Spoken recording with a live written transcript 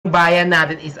bayan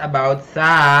natin is about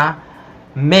sa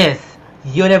Miss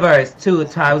Universe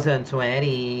 2020.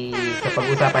 So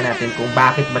pag-usapan natin kung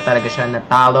bakit ba talaga siya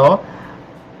natalo.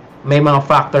 May mga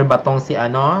factor ba tong si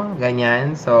ano,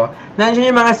 ganyan. So,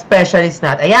 nandiyan yung mga specialist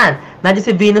natin. Ayan, nandiyan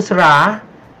si Venus Ra,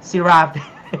 si Rafi,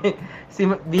 si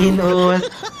Venus,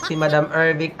 si Madam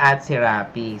Ervic, at si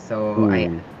Rafi. So,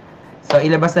 ayan. So,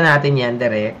 ilabas na natin yan,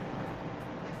 direct.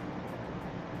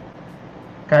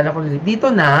 Kala ko, dito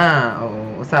na.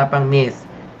 Oo, usapang Miss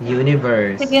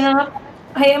Universe. Sige na.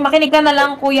 Ay, makinig ka na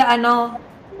lang, Kuya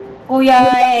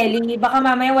Eli. Baka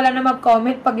mamaya wala na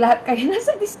mag-comment pag lahat kayo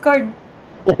nasa Discord.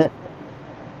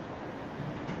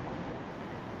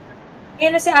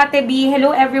 Ayan na si Ate B. Hello,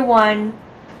 everyone.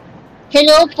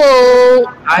 Hello po.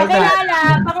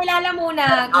 Pakilala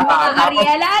muna.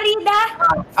 Ariela Arida.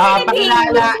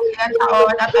 Pakilala, ilan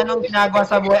taon at anong ginagawa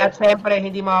sa buhay at syempre,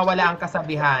 hindi mawawala ang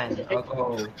kasabihan.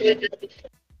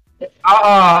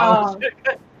 Oo.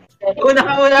 Una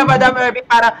ka muna, Madam Erby,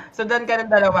 para sundan ka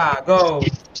ng dalawa. Go.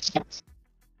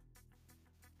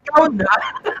 Ikaw na.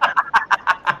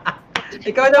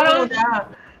 Ikaw na muna.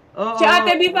 Oo. Si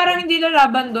Ate B parang hindi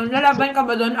lalaban doon. Lalaban ka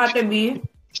ba doon, Ate B?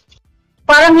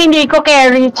 Parang hindi ko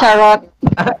carry, charot.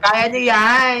 Kaya niyo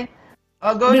yan.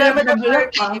 O, go na, Madam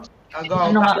Erby. O, go.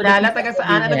 Pakilala, taga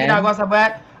saan, ano ginagawa sa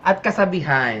buhay at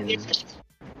kasabihan.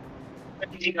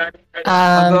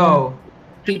 Go.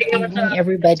 Good evening,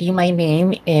 everybody. My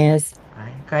name is Ay,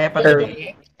 kaya pa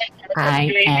tuloy. I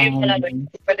am.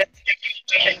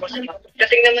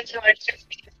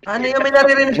 Ano yung may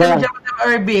naririnig siya dyan, Madam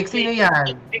Erbic? Sino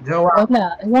yan? Gawa.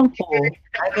 Wala, ewan ko. Ay,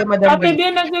 kay Madam Ate B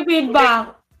Erbic. nag-feedback.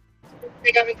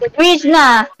 Quiz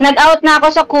na. Nag-out na ako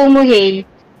sa Kumuhil.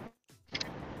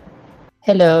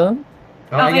 Hello?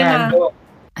 Oh, Okay ayan. na. Go.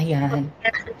 Ayan.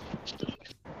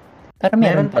 Pero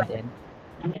meron pa din.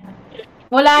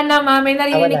 Wala na, ma. May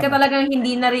naririnig ka talagang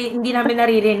hindi namin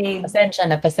naririnig.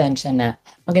 Pasensya na.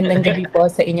 Magandang gabi po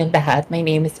sa inyong lahat. My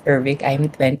name is Ervic.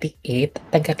 I'm 28,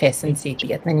 taga Quezon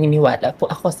City at naniniwala po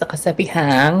ako sa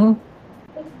kasabihang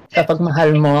kapag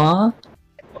mahal mo,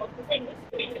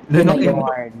 Lunok yun.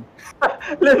 award.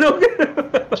 Lunok.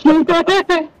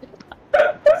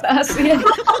 Saas yan.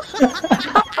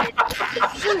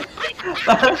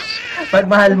 Pag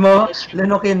mahal mo,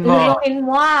 lunukin mo. Lunukin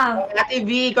mo, ah. Ate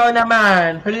V, ikaw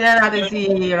naman. Huli na natin si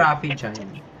Rafi dyan.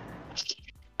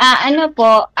 Ano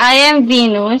po, I am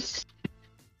Venus.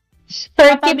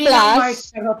 30 Katabi ng Mark. plus.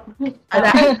 Ala,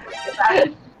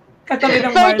 Katabi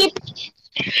ng Mark.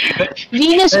 30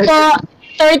 Venus po,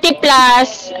 30 plus.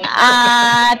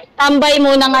 At tambay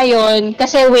muna ngayon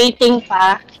kasi waiting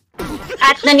pa.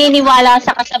 At naniniwala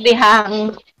sa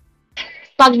kasabihang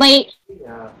pag may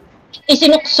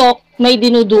isinuksok, may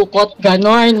dinudukot.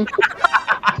 Ganon.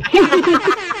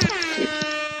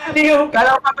 kala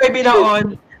ko pa may binaon,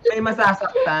 may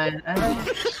masasaktan. Ano?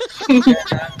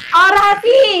 Oh,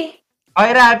 Rafi!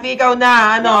 Okay, Rafi, ikaw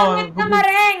na. Ano? Comment na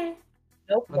mareng.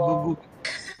 Magugug.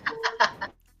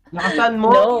 Lakasan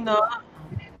mo. No. No?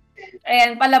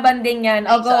 Ayan, palaban din yan.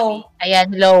 O, go. Ayan,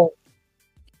 hello.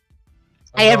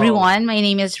 Hi Oh. everyone, my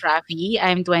name is Rafi.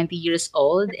 I'm 20 years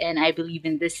old and I believe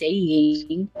in the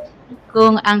saying,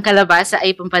 kung ang kalabasa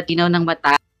ay pampatinaw ng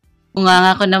mata,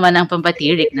 kunganga ko naman ang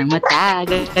pampatirik ng mata.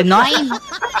 Ganon!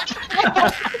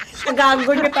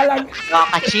 Gago niyo talaga.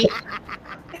 Rokachi.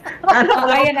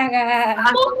 Ayan na nga.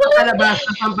 Kung ang kalabasa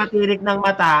ay pampatirik ng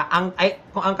mata,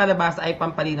 kung ang kalabasa ay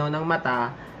pampalinaw ng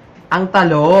mata, ang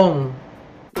talong.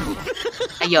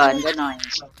 Ayun, ganon.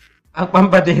 Ang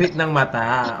pampatirik ng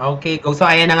mata. Okay, go. So,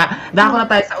 ayan na nga. Dako na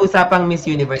tayo sa usapang Miss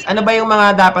Universe. Ano ba yung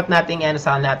mga dapat nating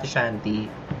sa Ate Shanti?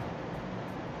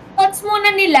 Thoughts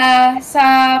muna nila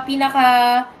sa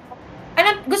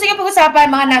gusto niyo pag-usapan?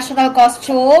 Mga national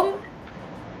costume?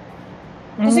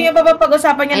 Gusto niyo ba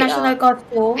pag-usapan yung Ay, national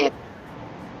costume?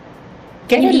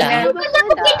 Kaya lang.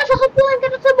 Nakikita sa kapuhan ka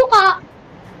sa buka.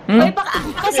 Ay, baka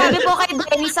sabi po kay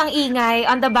Dennis ang ingay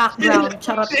on the background.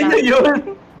 Charot Sino lang.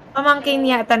 yun? Pamangkin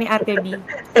yata ni Ate B.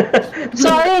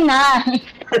 Sorry na.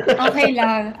 Okay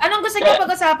lang. Anong gusto niyo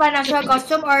pag-usapan? National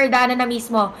costume or daanan na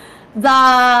mismo? The,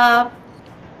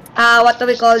 what do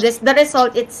we call this? The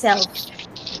result itself.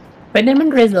 Pwede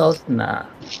naman result na.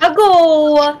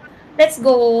 Go! Let's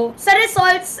go. Sa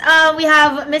results, we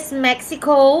have Miss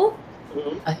Mexico.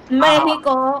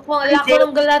 Mexico. Kung wala ko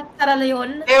ng galat, tara na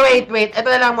yun. Wait. Ito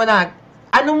na lang muna.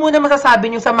 Ano muna masasabi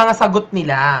niyo sa mga sagot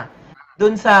nila?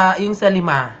 Doon sa, yung sa 5.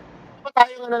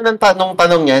 Tayo ng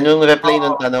tanong yan, yung reply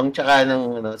ng tanong, tsaka ng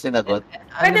sinagot.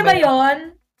 Pwede ba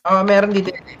yun? Meron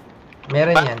dito.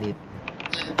 Meron yan dito.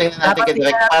 Tingnan natin kay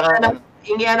Direk para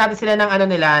Hingihan natin sila ng ano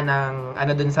nila, ng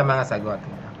ano dun sa mga sagot.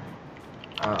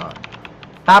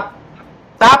 Top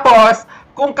Tapos,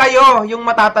 kung kayo yung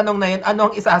matatanong na yun, ano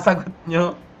ang isasagot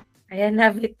nyo? Ayan na,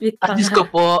 bit-bit pa Diyos nga. ko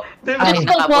po. Ay.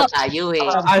 Ay, po tayo eh.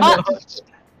 Ano?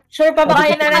 Sure pa ba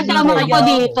kayo na Napasama ko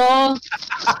dito.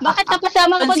 Bakit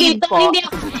napasama ko Pansin dito? po.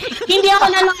 Hindi ako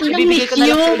nanonood ng Ibibigay Miss ko na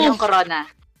lang sa You. inyo yung corona.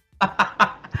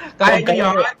 Kaya Okay.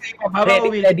 nyo yun. Kayo pa ba?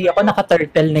 Ready ako,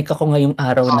 naka-turtleneck ako ngayong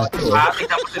araw na to.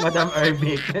 Tignan mo si Madam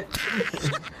Ervic.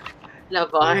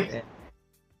 Labar.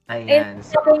 Ayan.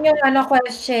 Ito yung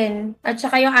question. At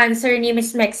saka yung answer ni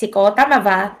Miss Mexico. Tama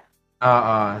ba?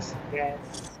 Oo.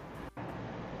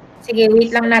 Sige,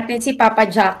 wait lang natin si Papa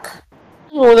Jack.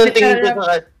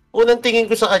 Unang tingin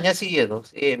ko sa kanya si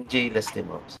MJ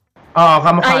Lastimos. Oo,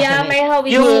 kamukha siya Kaya ni... may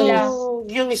hawig lang.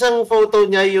 Yung isang photo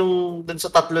niya, yung dun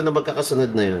sa tatlo na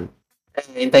magkakasunod na yun.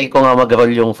 Hintayin ko nga mag-roll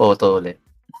yung photo ulit.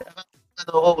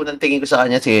 Unang tingin ko sa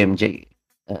kanya si MJ.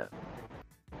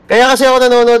 Kaya kasi ako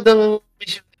nanonood ng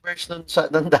Miss Universe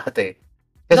nun dati.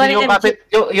 Kasi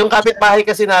yung kapitbahay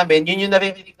kasi namin, yun yung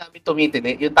naririnig namin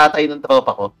tumitili, yung tatay ng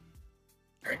tropa ko.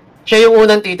 Siya yung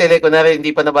unang titili ko na rin,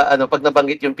 hindi pa pag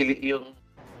nabanggit yung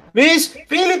Miss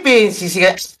Philippines,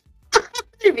 sisiga.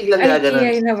 Biglang gagano'n.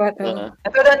 Ay, na ba to?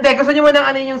 Ito, Dante, gusto niyo mo ng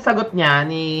ano yung sagot niya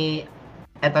ni...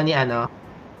 Ito ni ano?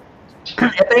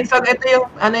 ito yung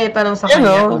tanong sa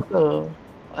kanya.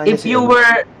 If you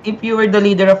were the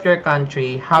leader of your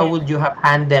country, how would you have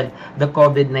handled the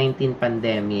COVID-19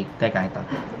 pandemic? Teka, ito.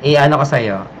 Ano ko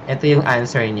sa'yo? Ito yung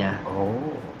answer niya.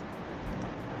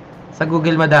 Sa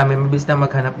Google madami, mabilis na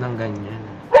maghanap ng ganyan.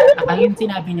 Ayun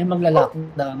sinabi niya,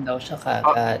 magla-lockdown daw siya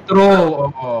kagad. True,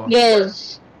 oo.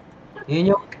 Yes.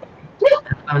 Yun yung...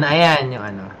 Ayan, yung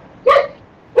ano.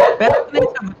 Pero ano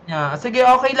yung sagot niya? Sige,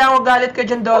 okay lang, huwag galit ka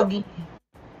dyan, doggy.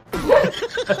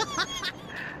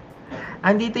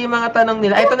 Andito yung mga tanong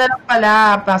nila. Ito na lang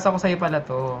pala. Pasa ko sa'yo pala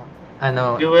to.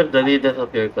 Ano? You were the leader of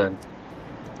your country.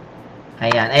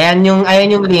 Ayan yung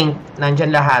link. Nandyan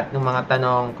lahat ng mga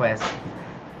tanong,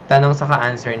 tanong sa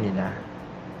ka-answer nila.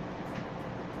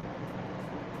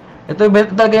 Ito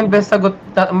talaga yung best sagot,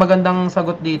 magandang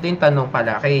sagot dito yung tanong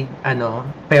pala kay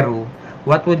Peru.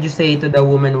 What would you say to the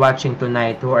women watching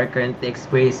tonight who are currently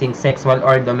experiencing sexual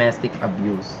or domestic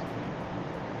abuse?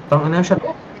 Ano siya?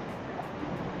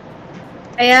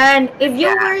 Ayan, if you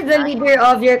were the leader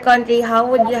of your country, how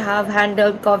would you have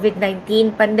handled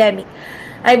COVID-19 pandemic?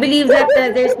 I believe that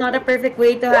there's not a perfect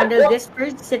way to handle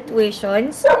disparate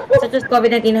situations such as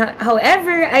COVID-19.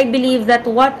 However, I believe that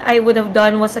what I would have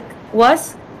done was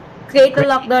create a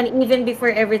lockdown even before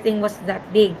everything was that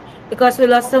big. Because we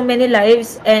lost so many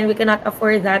lives and we cannot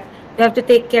afford that. We have to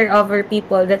take care of our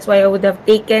people. That's why I would have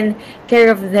taken care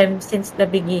of them since the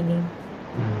beginning.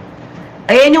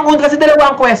 Ayan yung kasi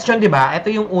dalawang question, di ba?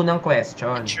 Ito yung unang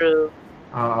question. True.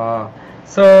 Oo.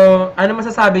 So, ano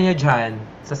masasabi niyo dyan?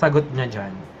 Sa sagot niya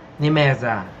dyan? Ni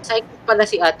Meza. Psychic pala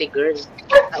si ate girl.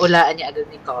 Naulaan niya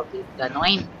agad ni COVID.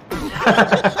 Ganoin.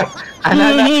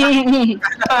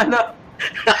 Ano?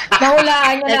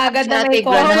 Nahulaan niya na agad na may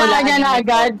COVID. Nahulaan niya na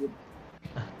agad.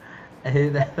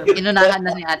 Inunahan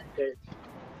na ni ate girl.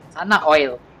 Sana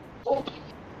oil.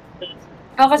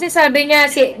 Kasi sabi niya,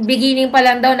 beginning pa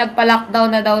lang daw, nagpa-lockdown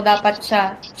na daw dapat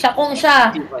siya. Siya,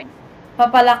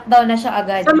 papalockdown na siya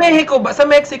agad. Sa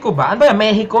Mexico ba? Ano ba yan?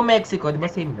 Mexico, di ba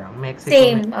same lang? Mexico.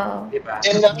 Same, Di ba?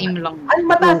 Same lang.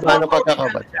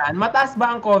 Mataas ba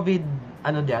ang COVID,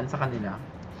 dyan sa kanila?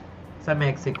 Sa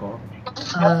Mexico?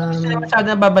 Hindi masyado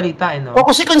nababalita, no?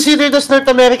 Kasi considered as North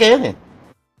America yan eh.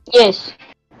 Yes.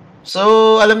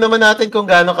 So, alam naman natin kung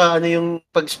gaano yung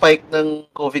pag-spike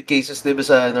ng COVID cases, di ba,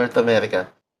 sa North America.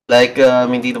 Like,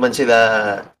 hindi naman sila,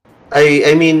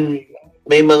 I mean,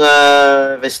 may mga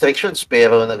restrictions,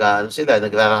 pero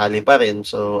nagrarally pa rin.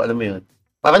 So, alam mo yun.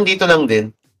 Parang dito lang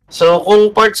din. So, kung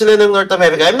part sila ng North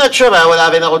America, I'm not sure wala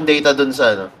rin akong data dun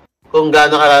sa, kung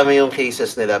gaano karami yung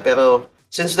cases nila. Pero,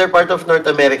 since they're part of North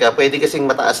America, pwede kasing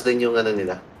mataas din yung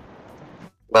nila.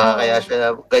 Baka kaya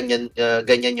siya,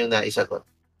 ganyan yung naisagot.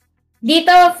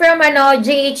 Dito from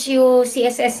JHU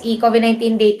CSSE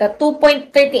COVID-19 data,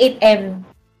 2.38 M.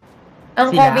 Ang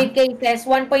Sila? COVID cases,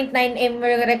 1.9 M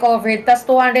recovered, tas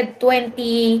 220,000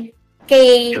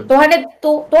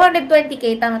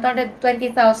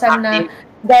 na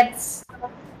deaths.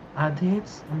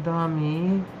 Deaths? Ang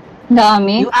dami.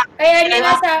 Dami. Kaya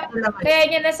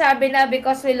niya nasabi na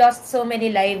because we lost so many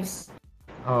lives.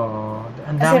 Oo.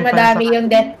 Ang Kasi dami madami yung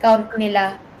death count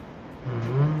nila.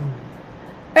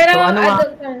 Pero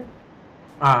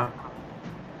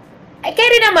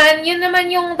carry naman, yun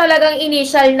naman yung talagang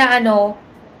initial na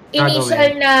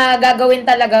gagawin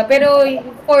talaga. Pero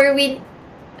for winning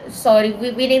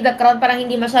the crown, parang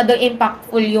hindi masyadong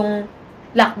impactful yung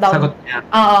lockdown. Sagot niya.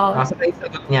 Oo.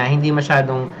 Sagot niya, hindi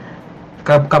masyadong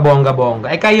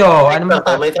Kabongga-bongga. Kayo, ano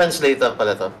May translator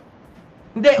pala to.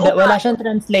 Hindi, Wala siyang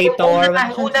translator.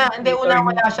 Una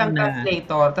wala siyang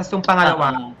translator. Tapos yung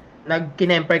pangalawa,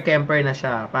 nag-kinemper-kemper na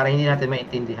siya para hindi natin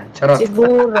maintindihan. Charot.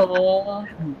 Siguro,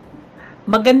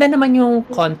 maganda naman yung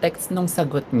context nung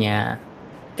sagot niya.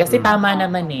 Kasi tama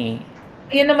naman eh.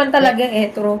 Yun naman talaga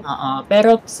true.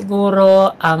 Pero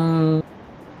siguro, ang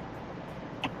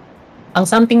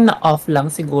something na off lang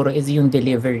siguro is yung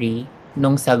delivery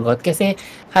nung sagot. Kasi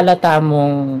halata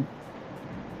mong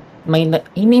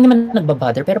hindi naman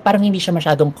nagbabother, pero parang hindi siya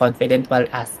masyadong confident while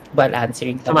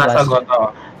answering the Sumasagot,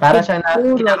 Para siya na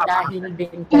dahil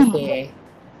din kasi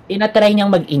tinatry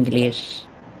niyang mag-English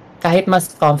kahit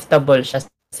mas comfortable siya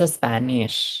sa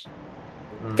Spanish.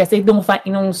 Kasi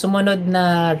nung sumunod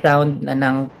na round na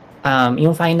ng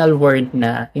yung final word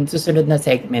na, yung susunod na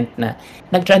segment na,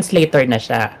 nag-translator na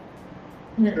siya.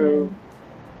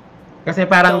 Kasi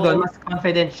parang doon, mas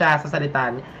confident siya sa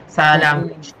salita niya, sa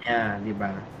language niya, di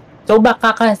ba? So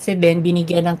baka kasi din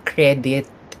binigyan ng credit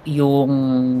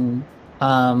yung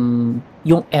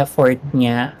effort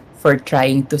niya for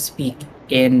trying to speak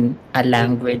in a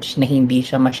language na hindi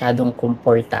siya masyadong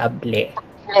komportable.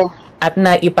 At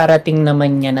naiparating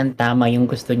naman niya ng tama yung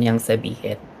gusto niyang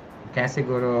sabihin. Kaya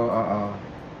siguro,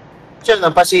 Siya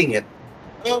lang, pasingit.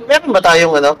 Meron ba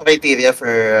tayong criteria for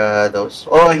those?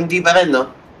 O hindi ba rin, no?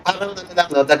 Parang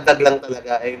dagdag lang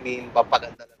talaga. I mean,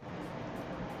 papaganda lang.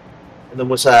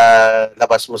 Mo sa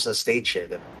labas mo sa stage,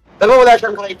 eh. Pero wala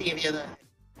siyang criteria na.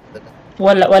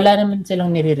 Wala naman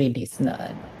silang nire-release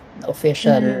na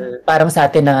official. Parang sa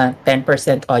atin na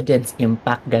 10% audience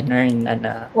impact, ganun.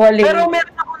 Pero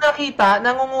meron ako nakita,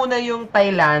 nangunguna yung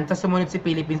Thailand, tapos sumunod si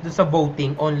Philippines doon sa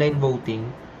voting, online voting.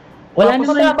 Wala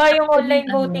naman ba yung online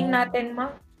voting natin,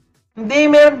 ma? Hindi,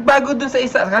 meron bago doon sa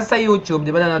isa, kasi sa YouTube,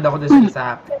 di ba nanonood ako doon sa isa.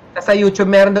 Sa YouTube,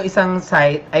 meron doon isang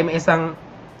site, may isang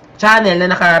channel na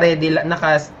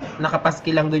nakapaski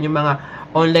lang doon yung mga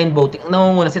online voting.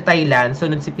 Nangunguna si Thailand,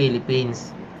 sunod si Philippines.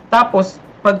 Tapos,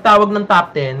 pagtawag ng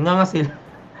top 10, nga sila.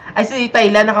 Ay, si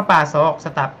Thailand nakapasok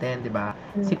sa top 10, di ba?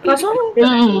 Si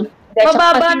Philippines.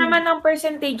 Mababa naman ang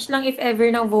percentage lang if ever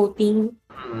ng voting.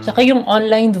 Saka yung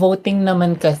online voting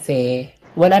naman kasi,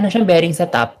 wala na siyang bearing sa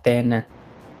top 10.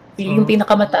 Yung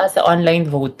pinakamataas sa online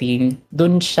voting,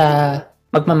 dun siya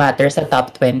magmamatter sa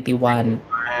top 21.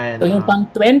 So yung pang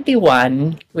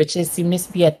 21, which is si Miss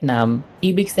Vietnam,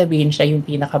 ibig sabihin siya yung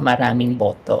pinakamaraming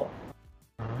boto.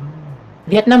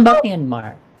 Vietnam ba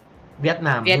Myanmar?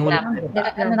 Vietnam.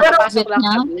 Nakapasok lang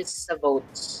kami sa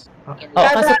votes.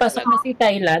 Kasi pasok na si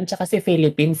Thailand tsaka si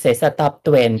Philippines sa top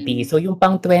 20. So yung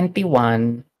pang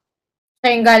 21, siya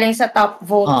yung galing sa top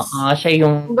votes. Siya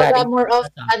yung galing more of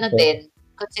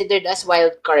considered as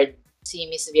wild card si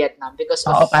Miss Vietnam because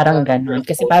of parang ganun.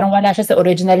 Kasi parang wala siya sa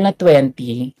original na 20.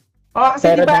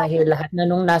 Pero diba, dahil lahat na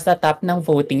nung nasa top ng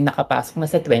voting nakapasok na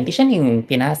sa 20, siya yung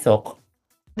pinasok.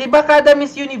 Di ba kada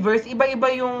Miss Universe,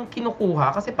 iba-iba yung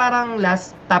kinukuha? Kasi parang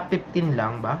last top 15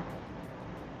 lang ba?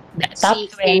 Top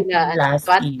 20 last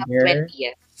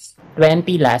year.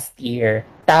 20 last year.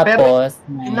 Tapos,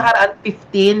 yung nakaraan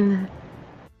 15.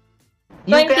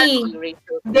 20.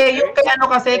 Hindi, yung kay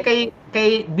kasi,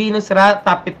 kay Venus Ra,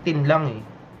 top 15 lang eh.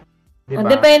 Diba?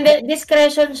 Depende,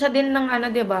 discretion siya din ng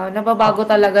diba? Nababago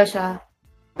talaga siya.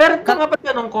 Pero kung nga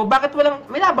pagtanong ko, bakit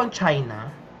may labang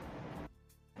China?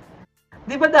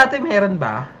 Di ba dati meron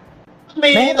ba?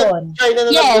 Meron. China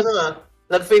na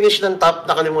nag-finish ng top,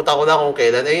 nakalimutan ko na kung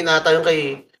kailan. Ayun nata yung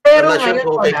kay, pero ngayon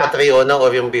kung kay Catriona or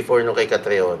yung before nung kay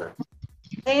Catriona.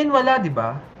 Ngayon wala, di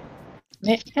ba?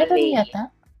 Meron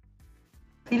yata.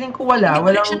 Feeling ko wala.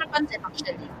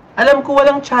 Alam ko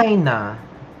walang China.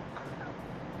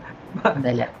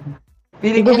 Dala.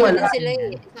 Feeling ko wala. Sila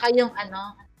eh. Saka yung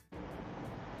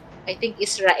I think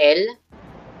Israel.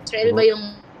 Israel ba yung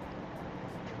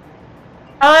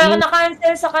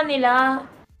na-cancel sa kanila.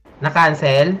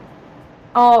 Na-cancel?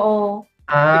 Oo.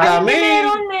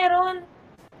 Meron.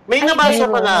 May nabasa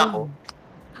pala ako.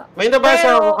 May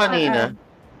nabasa ako kanina.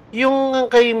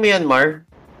 Yung kay Myanmar,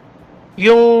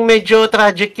 yung medyo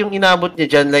tragic yung inabot niya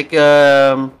dyan. Like,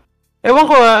 ewan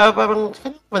ko parang,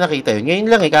 saan ko nakita yun? Ngayon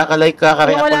lang kakareact ko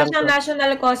lang. Wala siyang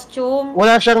national costume.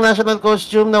 Wala siyang national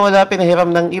costume na wala pinahiram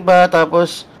ng iba.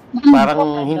 Tapos,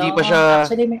 parang hindi pa siya...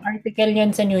 Actually, may article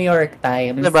yan sa New York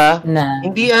Times. Diba? Na,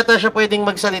 hindi ata siya pwedeng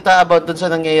magsalita about dun sa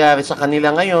nangyayari sa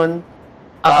kanila ngayon.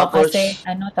 Tapos, kasi,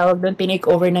 tawag doon, tinake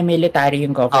over na military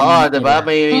yung government. Diba?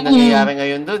 May nangyayari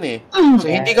ngayon dun eh. So,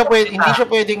 hindi siya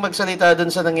pwedeng magsalita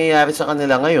dun sa nangyayari sa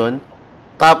kanila ngayon.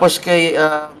 Tapos,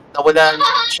 nawala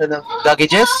siya ng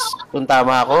luggages, kung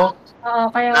tama ako.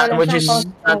 Kaya wala siyang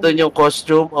costume. Nandun yung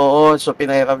costume, so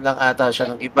pinahiram lang ata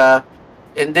siya ng iba.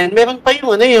 And then, meron pa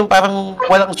yung parang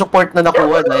walang support na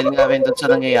nakuha dahil nga rin doon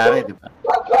sa nangyayari, di ba?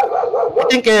 I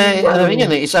think,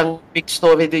 isang big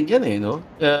story din yan, no?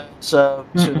 Sa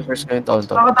Miss Universe ngayong taon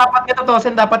to. Saka dapat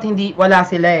katotosin, dapat wala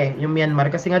sila yung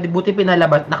Myanmar. Kasi nga, buti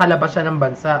nakalabas siya ng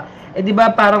bansa. Di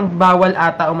ba parang bawal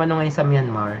ata umano ngayon sa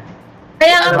Myanmar?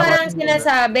 Kaya nga parang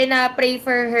sinasabi na pray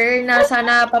for her na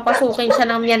sana papasukin siya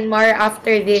ng Myanmar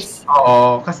after this.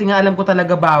 Oo, kasi nga alam ko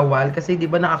talaga bawal kasi 'di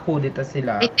ba nakakudita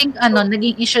sila. I think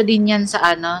naging issue din 'yan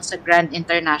sa sa Grand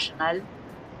International.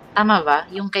 Tama ba?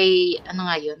 Yung kay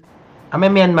nga 'yun? May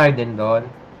Myanmar din doon.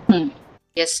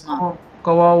 Yes, no.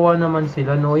 Kawawa naman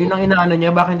sila, no. Yun ang inaano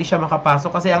niya, baka hindi siya makapasok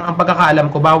kasi ang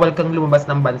pagkakaalam ko bawal kang lumabas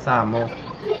ng bansa mo.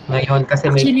 Ngayon kasi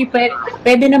Actually,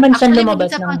 pwede naman siyang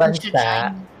lumabas ng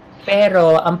bansa.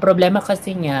 Pero, ang problema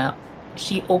kasi niya,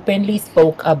 she openly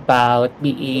spoke about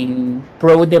being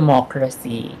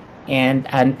pro-democracy and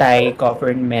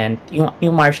anti-government,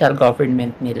 yung martial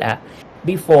government nila,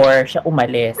 before siya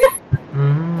umalis.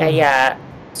 Kaya,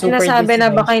 super sinasabi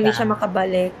na baka siya. hindi siya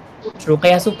makabalik. True,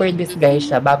 kaya super disguised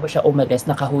siya. Bago siya umalis,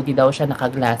 naka-hoodie daw siya,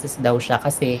 naka-glasses daw siya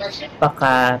kasi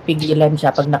baka pigilan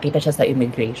siya pag nakita siya sa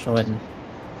immigration.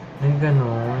 Ay,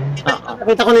 gano'n.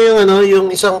 Nakita ko na yung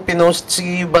isang pinost,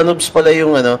 si Banobs pala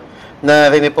yung na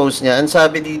rinipost niya. Ang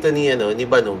sabi dito ni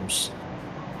Banobs,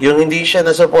 yung hindi siya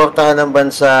nasuportahan ng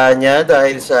bansa niya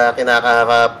dahil sa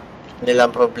kinakaharap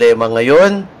nilang problema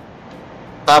ngayon.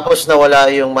 Tapos nawala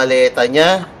yung maleta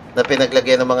niya na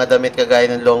pinaglagyan ng mga damit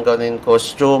kagaya ng long gown and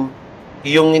costume.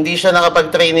 Yung hindi siya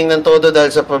nakapag-training ng todo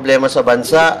dahil sa problema sa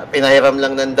bansa, pinahiram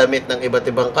lang ng damit ng iba't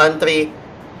ibang country.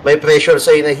 May pressure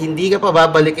sa'yo na hindi ka pa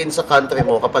babalikin sa country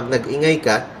mo kapag nag-ingay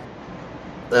ka.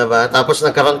 Diba? Tapos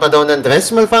nagkaroon pa daw ng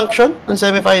dress malfunction ng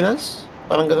semifinals.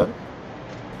 Parang gano'n.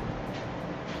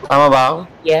 Tama ba ako?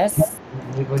 Yes.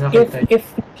 Hindi ko nakita. If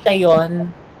siya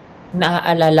yun,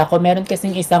 naaalala ko, meron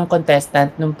kasing isang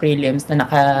contestant nung prelims na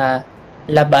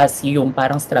nakalabas yung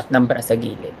parang strap ng bra sa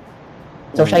gilid.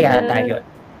 So, siya yata yun.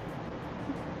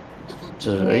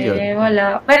 So, ayun.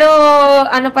 Wala. Pero,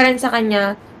 pa rin sa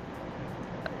kanya,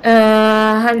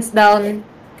 hands down.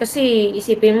 Kasi,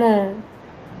 isipin mo,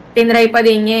 tinry pa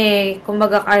din niya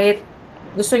Kumbaga, kahit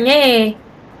gusto niya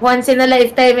once in a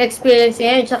lifetime experience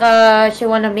niya tsaka she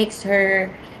wanna make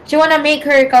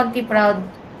her country proud.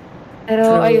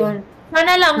 Pero, ayun.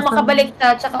 Sana lang, makabalik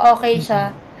siya, tsaka okay siya.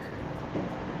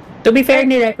 To be fair,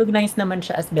 ni-recognize naman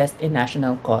siya as best in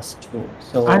national costume.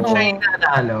 So, siya yung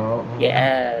nanalo.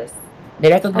 yes.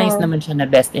 Ni-recognize naman siya na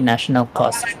best in national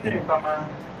costume.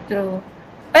 True.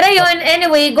 Pero yun,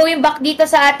 anyway, going back dito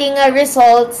sa ating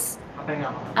results,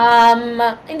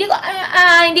 hindi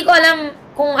ko alam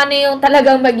kung ano yung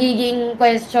talagang magiging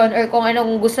question or kung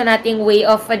anong gusto nating way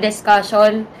of a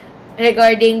discussion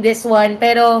regarding this one.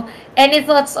 Pero, any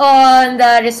thoughts on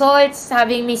the results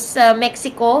having Miss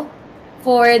Mexico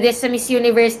for this Miss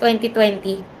Universe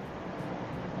 2020?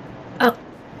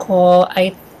 Ako,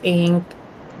 I think,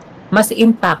 mas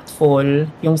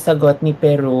impactful yung sagot ni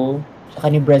Peru saka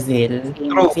ni Brazil.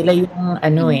 Sila yung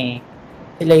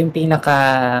sila yung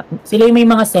sila yung may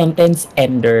mga sentence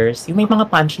enders, yung may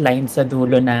mga punchlines sa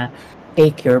dulo na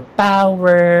take your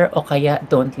power o kaya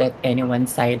don't let anyone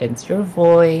silence your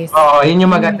voice. Oo, yun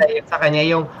yung maganda yun sa kanya.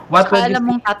 Yung what would alam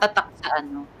mong tatatak sa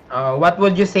what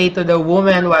would you say to the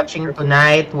women watching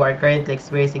tonight who are currently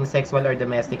experiencing sexual or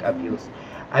domestic abuse?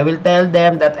 I will tell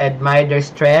them that I admire their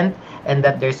strength and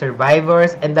that they're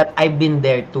survivors and that I've been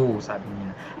there too, sabi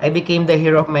niya. I became the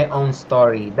hero of my own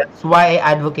story. That's why I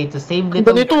advocate to save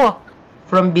little girls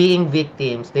from being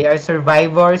victims. They are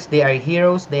survivors, they are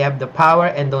heroes, they have the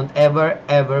power, and don't ever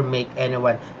make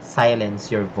anyone silence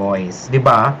your voice.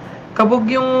 Diba? Kabog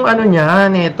yung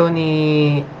neto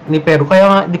ni Peru. Kaya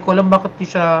nga, di ko alam bakit di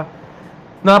siya,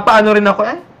 napaano rin ako,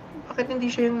 bakit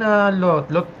hindi siya yung nalot?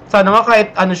 Sana nga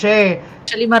kahit siya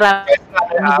Actually, marami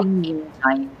naging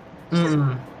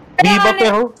Di ba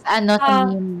pero?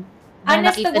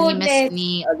 Honest to goodness.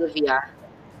 Ni Olivia.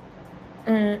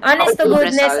 Honest to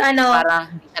goodness, Parang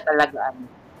hindi siya talaga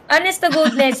honest to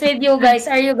goodness with you guys,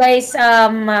 are you guys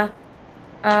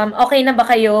okay na ba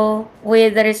kayo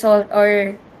with the result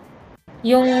or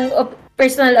yung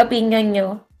personal opinion nyo?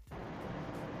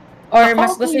 Or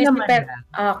mas gusto niyo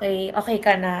okay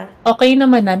ka na? Okay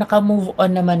naman na, naka-move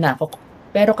on naman ako.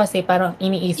 Pero kasi parang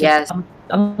iniisip,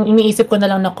 ang iniisip ko na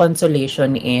lang na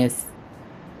consolation is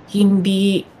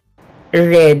hindi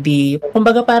ready.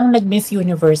 Kumbaga parang nag-Miss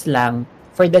Universe lang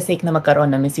for the sake na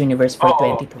magkaroon ng Miss Universe for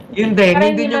 2020. Yun din.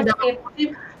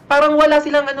 Parang wala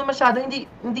silang masyado,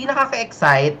 hindi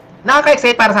nakaka-excite.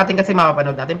 nakaka-excite para sa atin kasi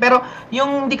mapapanood natin. Pero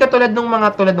yung hindi katulad nung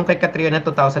mga tulad nung kay Catriona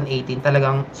 2018,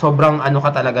 talagang sobrang ano ka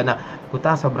talaga na,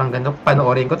 puta, sobrang ganda,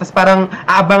 panoorin ko. Tapos parang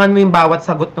aabangan mo yung bawat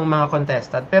sagot ng mga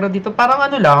contestant. Pero dito parang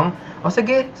ano lang, o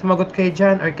sige, sumagot kayo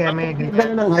dyan or kaya may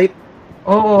Ganun ang hype.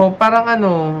 Oo, parang ano,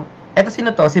 eto sino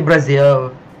to? Si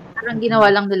Brazil. Parang ginawa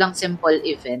lang nilang simple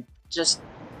event just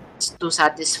to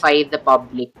satisfy the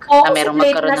public Oo, na merong kasi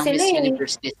late magkaroon na ng sila Miss eh.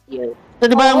 Universe this year. So,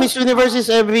 di ba ang Miss Universe is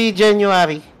every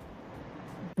January?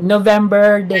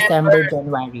 November, December,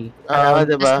 January.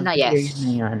 Diba? Yes. Na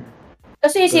yan.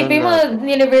 Kasi isipin mo,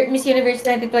 Miss Universe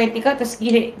 2020 ka, tapos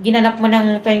ginanap mo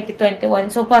ng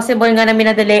 2021. So, possible nga na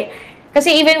minadali.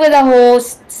 Kasi even with the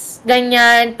hosts,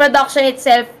 ganyan, production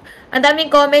itself, ang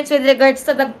daming comments with regards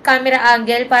to the camera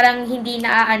angle, parang hindi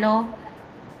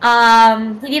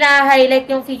na-highlight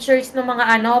yung features ng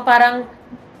mga parang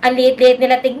ang liit-liit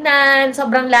nila tignan,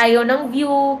 sobrang layo ng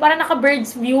view, parang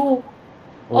naka-bird's view.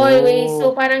 Always.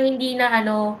 So, parang hindi na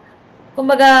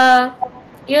kumbaga,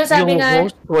 yun sabi yung nga,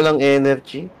 host, walang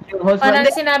energy. Yung host parang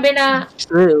lang-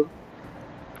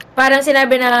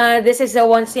 sinabi na this is a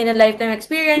once in a lifetime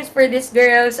experience for these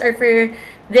girls or for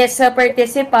these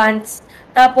participants.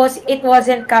 Tapos, it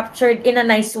wasn't captured in a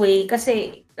nice way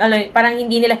kasi parang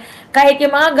hindi nila, kahit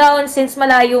yung mga gown, since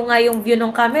malayo nga yung view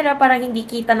ng camera, parang hindi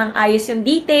kita ng ayos yung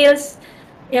details,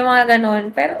 yung mga ganon.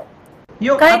 Pero,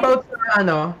 yung kahit- about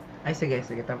sa ay sige,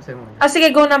 tapusin mo.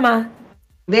 sige, go na ma.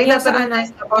 Hindi, Yung sa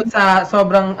about sa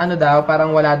sobrang daw,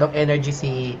 parang wala daw energy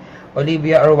si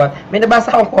Olivia or what. May nabasa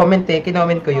akong comment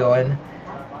kinoment ko yon.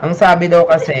 Ang sabi daw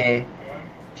kasi,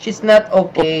 she's not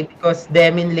okay because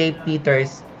Demin Leigh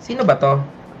Peters, sino ba to?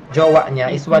 Jowa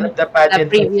niya, is one of the pageant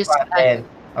previous contestants.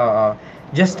 Oo.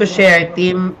 Just to share,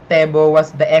 Team Tebo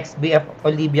was the ex-BF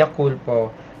Olivia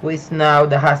Culpo, who is now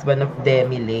the husband of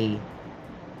Demi Leigh.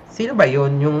 Sino ba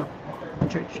yun? Yung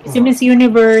church? Si Miss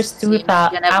Universe Si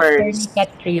 2000, after ni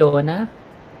Catriona,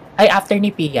 ay after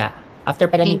ni Pia. After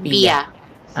pala ni Pia.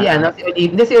 Si si Olivia.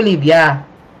 Hindi, si Olivia.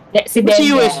 Si Sa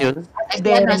Demi, US yun?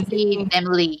 Si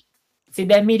Emily. si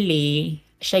Demi Lee,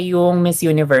 siya yung Miss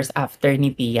Universe after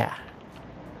ni Pia.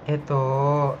 Ito.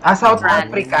 South France.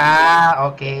 Africa.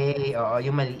 Okay. Oo,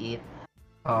 yung maliit.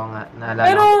 Oo nga, naalala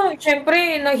Pero, ko.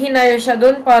 syempre, hinire siya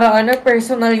doon para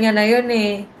personal niya na yun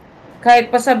eh.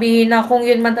 Kahit pa sabihin na kung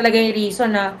yun man talaga yung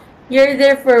reason na you're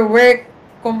there for work,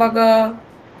 kumbaga,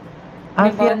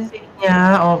 diba? Fiancé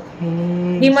niya.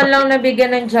 Okay. Di man lang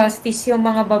nabigyan ng justice yung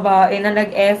mga babae na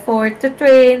nag-effort to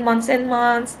train months and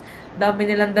months. Dami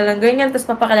nilang dalang ganyan, tapos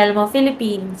papakilala mo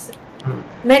Philippines.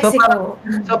 Mexico.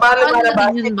 So, para Ano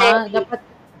malabas, yun ba? Dapat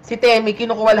si Temi,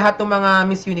 kinukuha lahat ng mga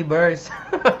Miss Universe.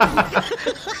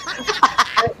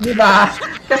 Di ba?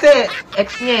 Kasi,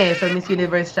 ex niya So, Miss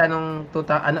Universe siya nung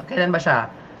kailan ba siya?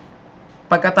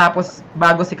 Pagkatapos,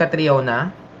 bago si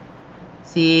Catriona,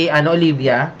 si,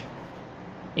 Olivia.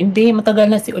 Hindi,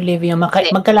 matagal na si Olivia.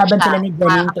 Magkalaban sila ni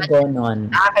Janine Togonon.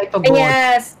 Kay Togon.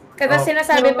 Yes. Kasi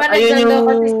sinasabi pa Ayun nagdalo yung-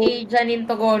 kasi si Janine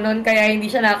Togonon kaya hindi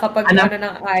siya nakapag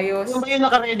ng ayos. Yung ba yung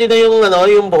naka-ready na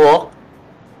yung buhok?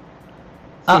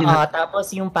 Oo, tapos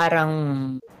yung parang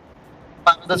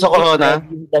Para doon sa corona?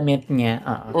 yung damit niya.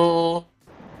 Oo.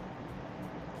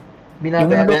 Yung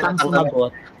Binabayaran. lutang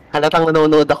sumagot. Halatang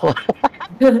nanonood ako.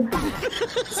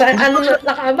 Sa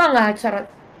nakaabang charot.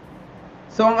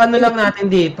 So, ang lang natin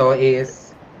dito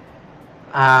is,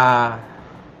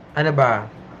 ano ba?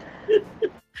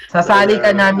 Sasali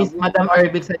ka na Miss Madam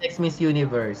Arbic sa next Miss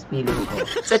Universe, feeling ko.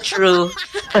 sa true.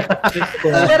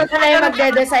 Pero na yung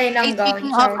magde-design ng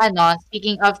gown.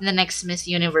 Speaking of the next Miss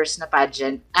Universe na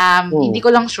pageant, hindi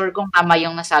ko lang sure kung tama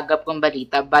yung nasagap kong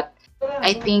balita, but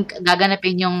I think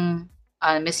gaganapin yung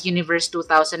Miss Universe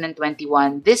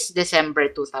 2021 this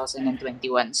December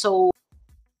 2021. So,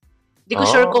 hindi ko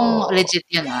sure kung legit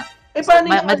yun Paano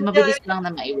yung mabilis lang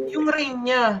na maiwi. yung reign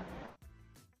niya?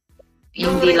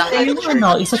 Hindi lang. Yung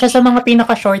isa siya sa mga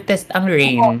pinaka-shortest ang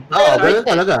reign. Oo, ganun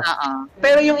talaga.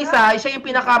 Pero yung isa, siya yung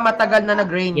pinakamatagal na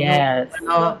nag-reign. Yes.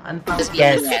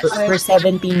 Yes. Yes, for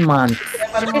 17 months.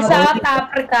 Sa South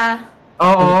Africa.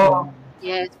 Oo.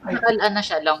 Yes,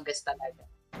 siya, longest talaga.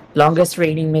 Longest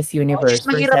reigning Miss Universe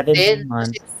for Mahirap 17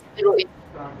 months. Kasi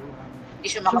hindi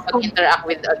siya makapag-interact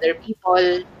with other people.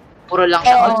 Puro lang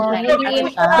siya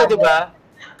online.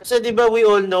 Kasi diba we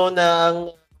all know na ang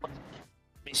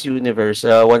Miss Universe,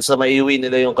 once na maiuwi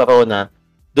nila yung corona,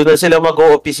 doon na sila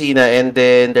mag-o-opisina and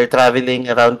then they're traveling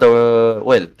around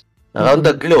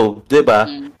the globe,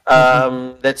 diba?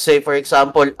 Let's say for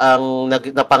example, ang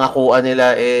napangakuan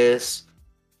nila is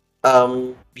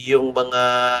yung mga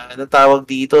tawag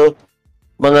dito,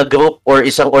 mga group or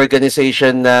isang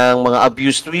organization ng mga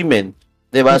abused women,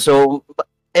 diba? So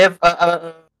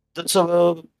dun sa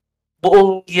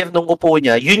buong year nung upo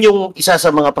niya, yun yung isa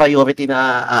sa mga priority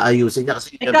na aayusin niya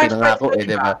kasi yun yung pinangako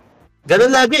di ba?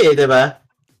 Ganun lagi di ba?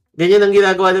 Ganyan ang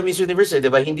ginagawa ng Miss Universe di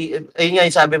ba? Hindi, ayun nga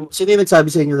yung sabi mo, sino yung nagsabi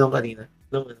sa inyo nung kanina?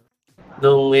 Nung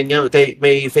yun nga,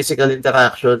 may physical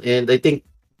interaction and I think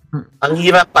ang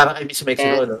hirap para kay Miss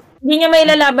Mexico, no? Hindi niya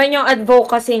mailalaban yung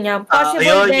advocacy niya.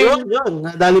 Possible yun.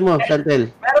 Nadali mo, Chantel.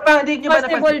 Pero ba, hindi nyo ba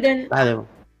Possible din. Dali mo.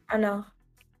 Ano?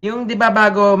 Yung 'di ba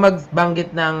bago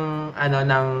magbanggit ng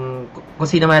ng kung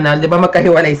sino man, 'di ba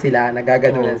magkahiwalay sila,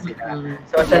 nagaganunan sila.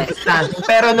 Social distancing.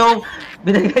 Pero nung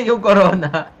binigay yung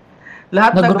corona,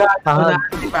 lahat nagaganunan,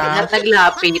 'di ba? Lahat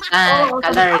naglapitan,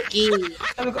 kalarki.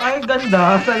 Sabi ko, ay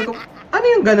ganda. Sabi ko, ano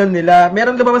yung ganun nila?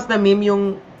 Meron lumabas na meme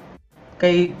yung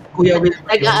kay Kuya Will.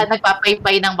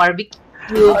 Nagpapaypay ng barbecue.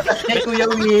 Kay Kuya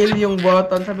Will yung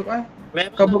button. Sabi ko, ay,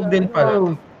 kabog din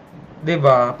pala.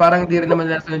 Diba? Parang di rin naman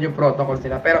nila sunod yung protocol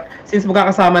sila. Pero since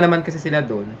magkakasama naman kasi sila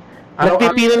doon.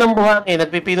 Nagpipino ng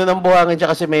buhangin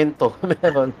tsaka semento.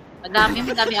 Meron. Madami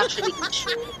actually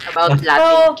issue about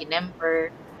Latin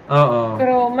kinemper. Oo.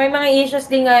 Pero may mga issues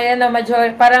din nga yan na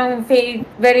parang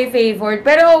very favored.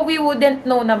 Pero we wouldn't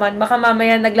know naman. Baka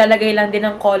mamaya naglalagay lang din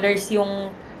ng colors yung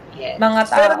mga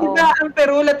tao. Pero diba ang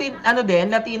Peru,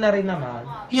 Latina rin naman.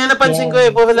 Yan napansin ko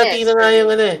puro Latina nga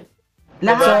yung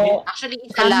Lahat. So, actually,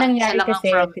 isa lang ang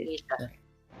from Asia.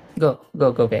 Go,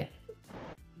 be.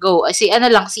 Go. Si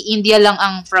India lang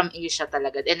ang from Asia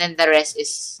talaga. And then the rest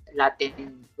is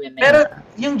Latin women. Pero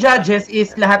yung judges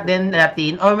is lahat din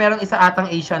Latin o merong isa atang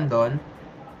Asian doon?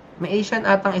 May Asian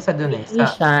atang isa doon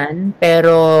Asian,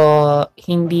 pero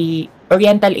hindi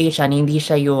Oriental Asian, hindi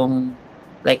siya yung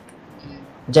like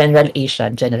General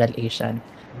Asian. General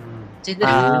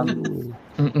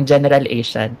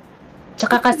Asian.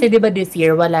 Tsaka kasi 'di ba this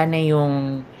year wala na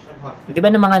yung 'di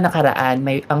ba ng mga nakaraan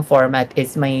ang format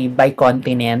is may by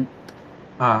continent.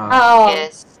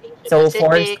 Yes. So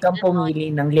forced kang pumili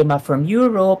ng 5 from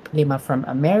Europe, 5 from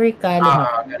America,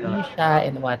 5 from Asia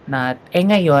and what not.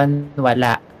 Ngayon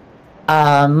wala.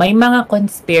 May mga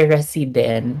conspiracy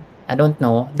din. I don't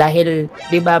know dahil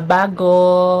 'di ba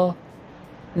bago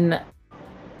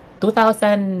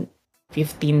 2015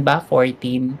 ba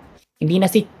 14 hindi na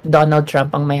si Donald Trump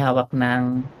ang may hawak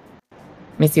ng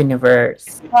Miss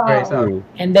Universe.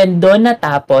 And then doon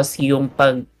natapos yung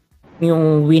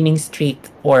winning streak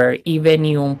or even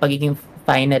yung pagiging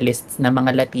finalists na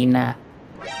mga Latina.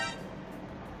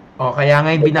 Kaya nga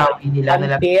yung binawi nila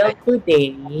until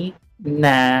today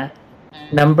na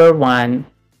number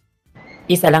 1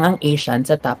 isa lang ang Asian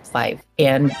sa top 5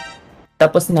 and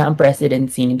tapos na ang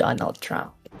presidency ni Donald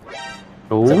Trump.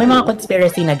 So may mga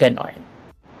conspiracy na ganon.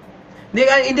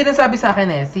 Hindi na sabi sa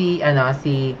akin si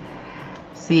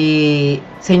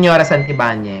Señora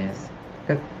Santibanez.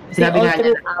 Sinabi nga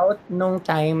niya out nung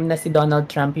time na si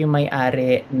Donald Trump yung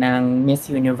may-ari ng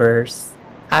Miss Universe,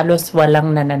 halos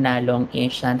walang nananalong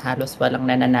Asian, halos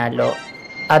walang nananalo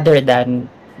other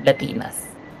than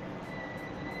Latinas.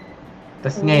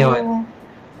 Tapos ngayon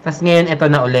ito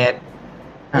na ulit.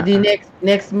 Hindi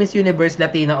next Miss Universe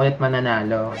Latina ulit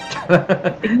mananalo.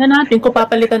 Tingnan natin kung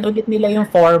papalitan ulit nila yung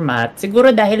format.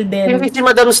 Siguro dahil din... Hindi si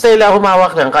Madam Stella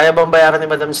humawak lang. Kaya bang bayaran ni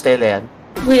Madam Stella yan?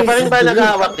 Siya pa rin ba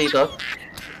nag-hawak dito?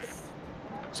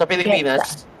 Sa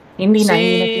Pilipinas? Hindi na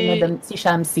si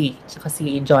Shamsi saka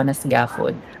si Jonas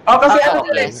Gafford. Kasi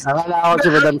akala ko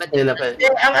si Madam Stella pa.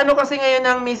 Ang kasi ngayon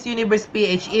ng Miss Universe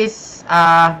PH is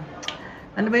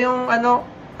ano ba yung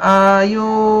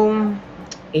yung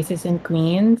Aces and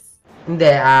Queens? Hindi,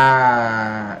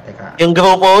 teka. Yung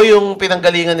grupo, yung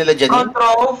pinanggalingan nila dyan.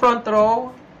 Front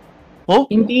row. Oh?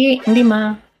 Hindi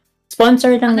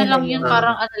Sponsor lang nila yun.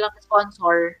 Parang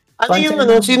sponsor.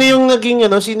 Sino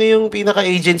yung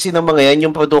pinaka-agency ng mga yan,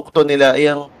 yung produkto nila,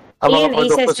 ang mga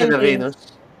produkto sila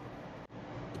Venus?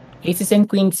 Aces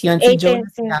and Queens yun. Si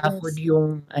Jonas Gafford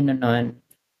yung,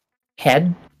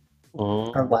 head?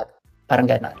 Or what?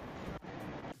 Parang gano'n.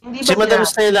 Si Madam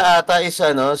Stella ata is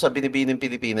sa Binibining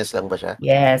Pilipinas lang ba siya?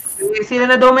 Yes. Sila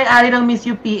na daw may-ari ng Miss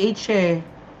UPH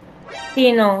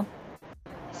Sino?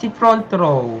 Si Front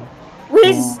Row.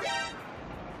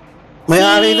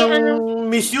 May-ari ng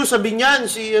Miss U, sabi niyan,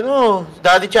 si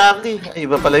Daddy Charlie. Ay,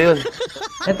 iba pala yun.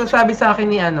 Ito sabi sa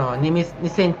akin ni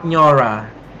Señora.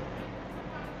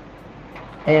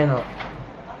 Ayan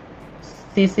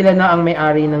sila na ang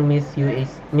may-ari ng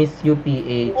Miss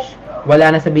UPH.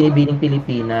 Wala na sa Binibining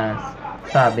Pilipinas.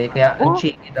 Sabi, kaya ang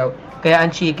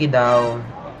cheeky daw.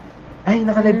 Ay,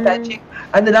 nakalive tayo, chick.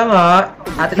 Ate lang.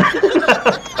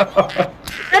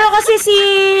 Pero kasi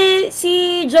si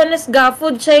Jonas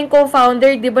Gafford, siya yung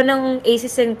co-founder, di ba, ng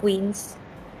Aces and Queens?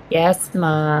 Yes,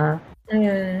 ma.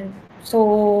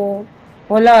 So,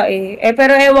 Wala eh.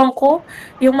 Pero ewan ko,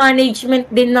 yung management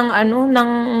din ng ng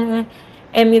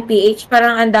MUPH,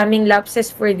 parang ang daming lapses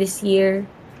for this year.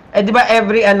 Di ba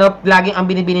laging ang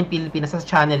binibining Pilipinas sa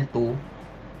Channel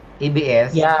 2,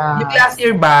 ABS? Yeah. Yung last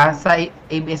year ba, sa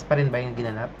ABS pa rin ba yung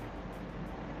ginanap?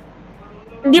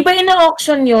 Hindi ba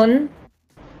ina-auction yun?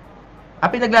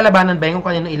 Pinaglalabanan ba yung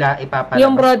kung kanino ipapalabas?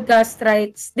 Yung broadcast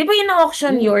rights. Di ba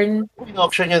ina-auction yun?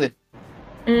 In-auction yun eh.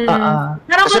 Parang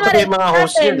Kasi pati yung mga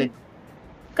host yun eh.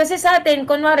 Kasi sa atin,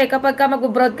 kunwari, kapag ka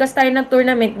mag-broadcast tayo ng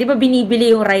tournament, di ba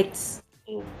binibili yung rights?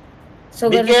 So,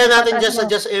 Bigyan natin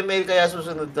just email kaya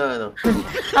susunod na ano.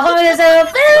 Ako muna sa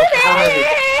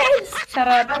Philippines!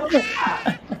 Charot.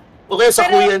 Okay, sa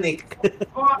Kuya Nick.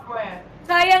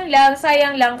 Sayang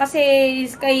lang kasi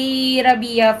kay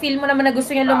Rabia, feel mo naman na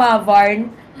gusto niya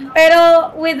lumavarn.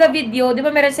 Pero with the video, di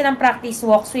ba meron silang practice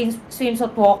walk,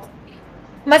 swimsuit walk?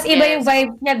 Mas iba yung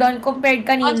vibe niya doon compared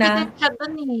kanina. Confident siya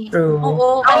doon eh. True.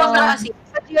 Oo, kasi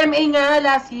Sa GMA nga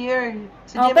last year.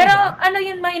 Pero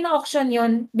yun, ina-auction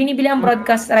yun. Binibili ang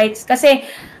broadcast rights. Kasi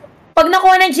pag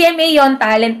nakuha ng GMA yon,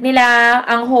 talent nila,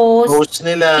 ang host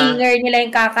nila, singer nila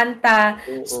yung kakanta,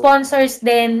 sponsors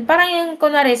din. Parang yung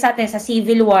kunwari sa atin, sa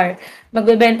Civil War,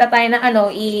 magbebenta tayo ng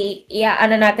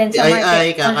natin sa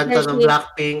market. kakanta ng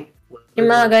Blackpink. Yung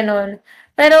mga ganon.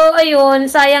 Pero ayun,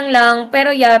 sayang lang.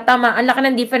 Pero tama. Ang laki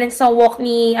ng difference sa walk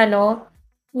ni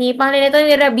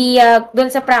Rabia doon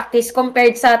sa practice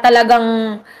compared sa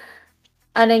talagang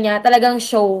talagang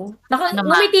show.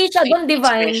 Ngumiti siya doon,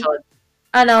 Divine.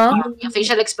 Yung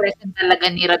facial expression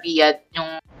talaga ni Rabia,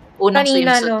 yung unang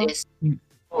swimsuit is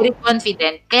very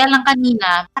confident. Kaya lang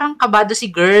kanina, parang kabado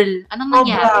si girl. Anong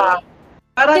nangyari?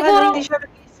 Parang Siguro, hindi siya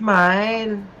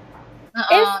nag-smile.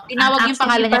 Tinawag yung actually,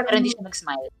 pangalan niya pero parang- hindi siya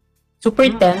nag-smile.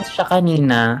 Super tense siya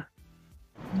kanina.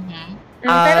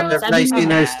 pero Butterflies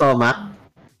in her stomach.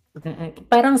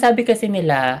 Parang sabi kasi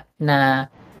nila na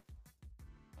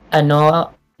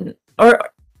or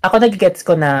ako nag-gets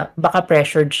ko na baka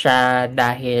pressured siya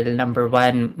dahil number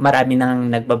one, marami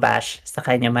nang nagbabash sa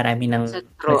kanya, marami nang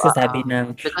nagsasabi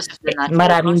ng Because of the natural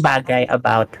maraming costume. bagay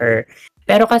about her.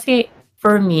 Pero kasi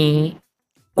for me,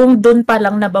 kung doon pa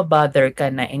lang nababother ka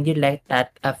na and you let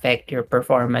that affect your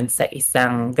performance sa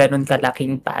isang ganun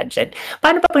kalaking pageant,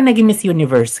 paano pa pag naging Miss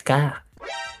Universe ka?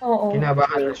 Oo.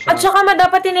 Kinabahan na siya. At saka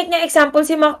dapat tinik niya example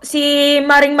si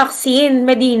Maring Maxine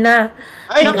Medina.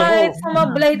 Ay, Na kahit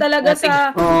sumablay talaga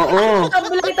sa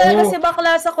sumablay talaga si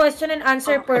bakla sa question and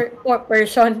answer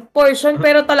portion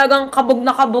pero talagang kabog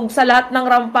na kabog sa lahat ng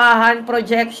rampahan,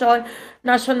 projection,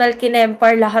 national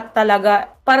kinempar, lahat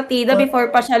talaga. Partida before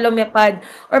pa siya lumipad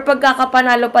or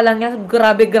pagkakapanalo pa lang niya,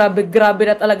 grabe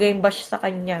na talaga yung bash sa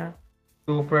kanya.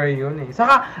 Super yun eh.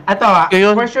 Saka,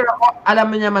 Yun. for sure ako,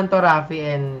 alam mo naman to, Rafi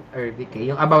and Ervic,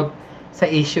 yung about sa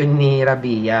issue ni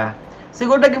Rabia.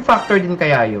 Siguro naging factor din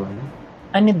kaya yun.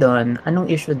 Ano doon? Anong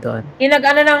issue doon? Yung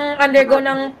undergo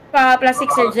ng plastic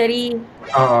surgery.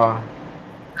 Oo.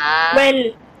 Well,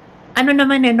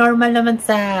 normal naman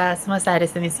sa sumasali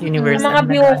sa Miss Universe. Yung mga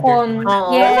bucon.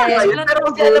 Yes. Pero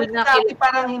kasi alam ko dati,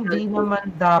 parang hindi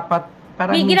naman dapat,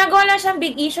 parang May ginagawa lang siyang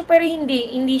big issue pero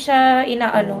hindi siya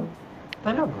inaano.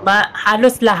 talaga.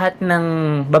 Halos lahat ng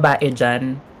babae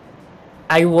dyan,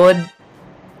 I would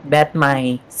bet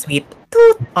my sweet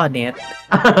tooth on it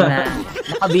na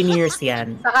naka-veneers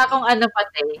yan. Saka kung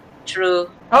pati, true.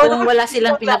 Oh, Kung wala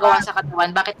silang pinagawa sa katawan,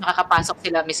 bakit makakapasok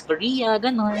sila Miss Korea,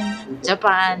 gano'n,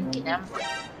 Japan,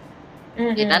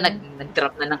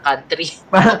 nag-drop na ng country.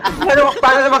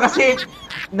 Paano naman kasi,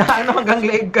 hanggang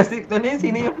leg kasi,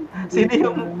 sino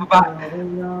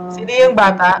yung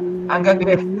bata hanggang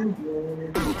leg?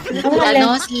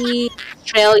 Si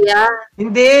Australia.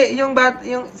 Hindi, yung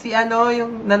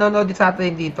nanonood sa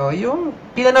atin dito, yung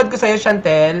pinanood ko sa'yo,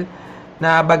 Chantel,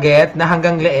 na baget, na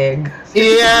hanggang leeg. Si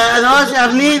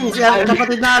Arlene,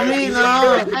 kapatid namin,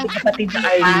 Kapatid na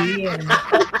Arlene.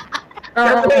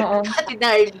 Oo. Kapatid na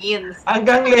Arlene.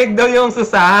 Hanggang leeg daw yung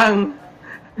susang.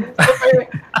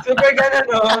 Super gano'n,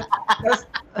 no?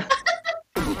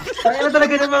 Kaya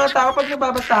talaga ng mga tao pag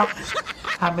nababasa ako.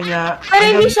 Sabi niya, Pero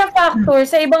hindi siya factor.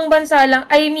 Sa ibang bansa lang,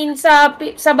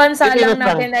 sa bansa lang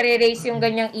natin nare-raise yung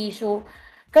ganyang issue.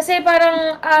 Kasi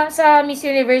parang sa Miss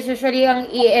Universe, usually ang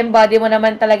i-embody mo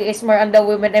naman talaga is more on the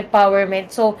women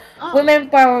empowerment. So, women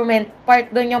empowerment, part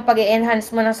doon yung pag-enhance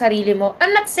mo ng sarili mo.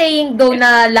 I'm not saying though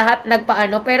na lahat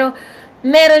nagpaano, pero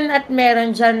meron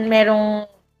dyan, merong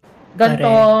ganito,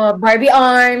 Barbie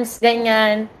arms,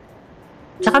 ganyan.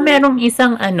 Tsaka may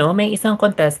isang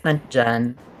contestant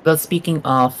dyan. Well, speaking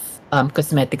of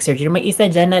cosmetic surgery, may isa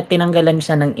dyan na tinanggalan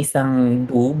siya ng isang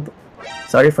boob.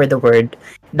 Sorry for the word.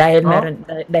 Dahil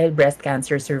breast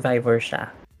cancer survivor siya.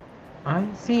 Ay,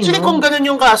 sino? Actually, kung ganun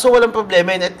yung kaso, walang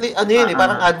problema yun. At least, ano yun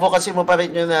parang advocacy mo pa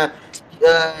rin yun na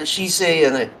she's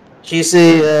a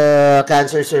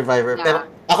cancer survivor. Yeah. Pero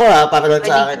ako para lang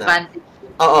sa akin Advantage.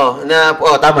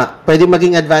 tama. Pwede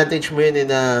maging advantage mo yun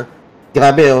na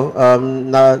grabe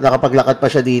nakapaglakad pa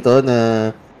siya dito na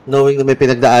knowing na may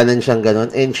pinagdaanan siyang ganun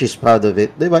and she's proud of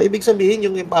it. Diba? Ibig sabihin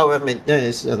yung empowerment niya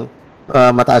is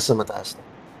mataas na mataas.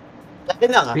 Sabi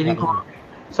lang Feeling ko,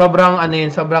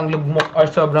 sobrang lugmok or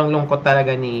sobrang lungkot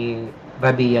talaga ni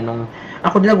Rabia nung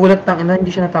ako din nagulat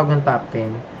hindi siya natawag ng top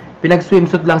 10.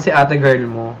 Pinag-swimsuit lang si ate girl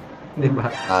mo. Di ba?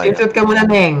 Swimsuit ka muna,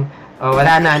 Neng.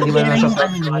 Wala na, hindi mo na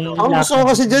nasasabi. Gusto ko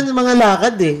kasi dyan mga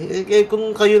lakad eh.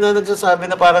 Kung kayo na nagsasabi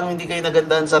na parang hindi kayo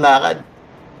nagandahan sa lakad.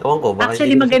 Ewan ko.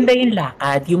 Actually, maganda yung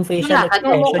lakad. Yung facial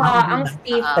expression. Ang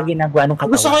stiff. Sa ginagawa ng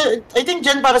katawan. Gusto ko, I think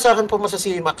dyan para sa akin pumasa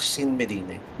si Maxine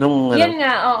Medina. Yun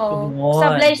nga, oo.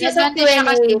 Sablay siya sa Kasi Q&A.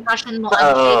 fashion mo.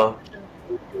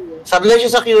 Sablay siya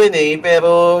sa Q&A,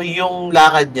 pero yung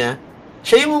lakad niya,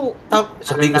 siya yung,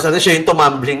 sabihin ko sana, siya yung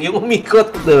tumambling, yung umikot,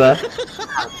 di ba?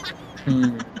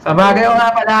 Sa bagay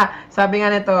nga pala, sabi nga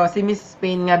nito, si Miss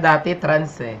Spain nga dati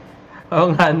trans eh. Oo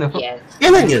nga, no? Yes.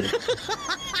 Kailan yun?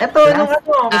 Ito, nung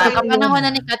Kapanahon na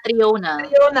ni Catriona.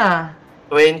 Catriona.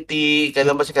 20,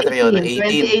 kailan ba si Catriona?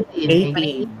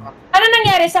 2018. Ano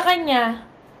nangyari sa kanya?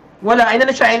 Wala,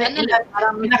 siya,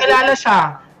 pinakilala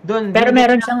siya. Doon. Pero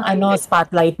meron siyang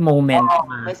spotlight moment.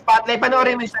 May spotlight.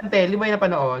 Panoorin mo yung Chantel. Di mo yung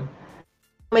napanood?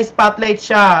 May spotlight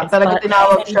siya. Talaga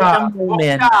tinawag siya.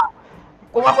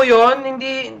 Kung ako yun,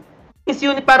 hindi... Miss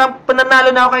Uni, parang pananalo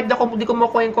na ako kahit hindi ko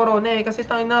makuha yung corona eh. Kasi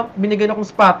binigyan akong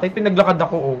spotlight, pinaglakad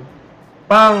ako.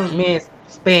 Pang Miss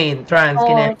Spain, trans,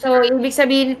 So, ibig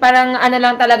sabihin, parang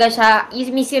lang talaga siya,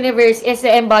 Miss Universe is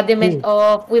the embodiment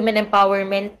of women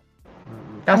empowerment.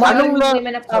 Anong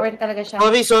women empowerment talaga siya.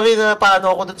 Sorry na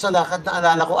paano ako dun sa lakad,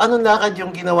 naalala ko. Anong lakad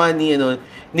yung ginawa ni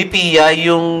Pia,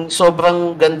 yung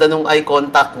sobrang ganda nung eye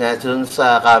contact niya dun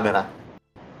sa camera?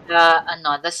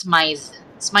 The smize.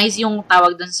 Smize yung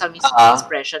tawag dun sa Miss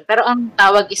expression. Pero ang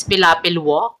tawag is pilapil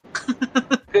walk.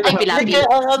 Ay, pilapil.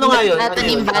 Ano nga yun?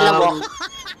 Tanimbala walk.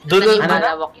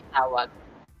 Tanimbala walk yung tawag.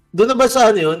 Doon na ba sa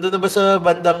yun? Doon na ba sa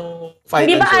bandang final?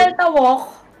 Hindi ba Alta Walk?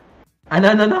 Ano?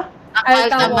 Ang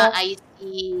altama ay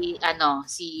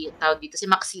si tawag dito, si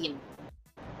Maxine.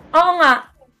 Oo nga.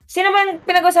 Sino man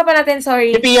pinag-usapan natin,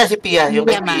 sorry? Si Pia. Yung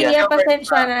kay Pia. Pia,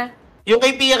 pasensya na. Yung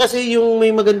kay Pia kasi yung may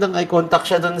magandang eye contact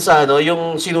siya doon sa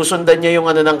yung sinusundan niya yung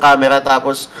ng camera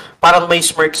tapos parang may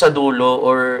smirk sa dulo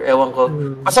or ewan ko.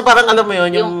 Basta parang alam mo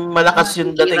yung malakas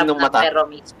yung dating ng mata. Pero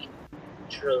may smirk.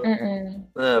 True.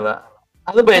 Diba?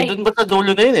 Ano ba yun? Doon ba sa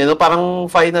dulo na yun no? Parang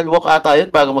final walk ata yun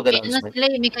bago mag-announce.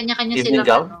 May kanya-kanya Evening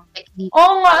sila. gown?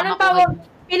 Oo nga, anong tawag?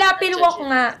 Pilapil walk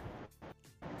nga.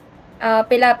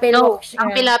 Pilapil walk siya. Ang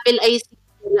pilapil ay si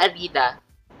Arida.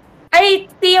 Ay,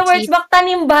 Tia Words back,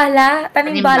 Tanimbala.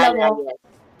 Tanimbala mo. Yes.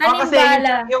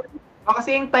 Tanimbala.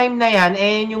 Kasi yung time na yan,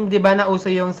 yung di ba nauso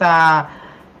yung sa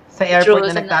airport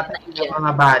True, na nagtatanong ng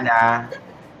mga bala.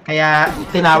 Kaya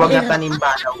tinawag na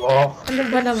Tanimbala walk. Ano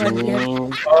ba naman yun?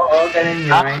 Oo, ganun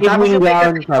yun. Tapos yung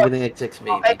sabi ng XX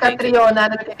baby. Kay Catriona,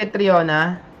 kay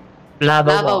Catriona?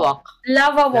 Lava walk.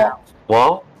 Lava walk.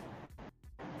 Wow?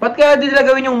 Ba't kaya di nila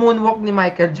gawin yung moonwalk ni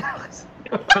Michael Jackson?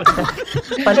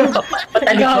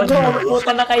 Patalikod mo.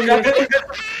 Puta na kayo.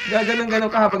 Gaganon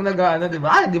ka habang nag-ano, di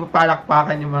ba? Di ba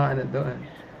palakpakan yung mga doon?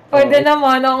 Pwede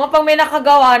naman. Pag may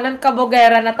nakagawa nun,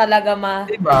 kabugera na talaga, ma.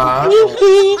 Di ba?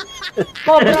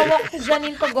 Cobra walk si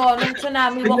Janine Togonon,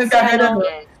 tsunami walk si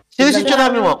Sino si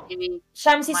Tsunami Walk?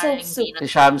 Shamsi Soupsu. Si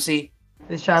Shamsi.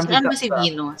 Si Shamsi. Ano ba si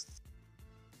Venus?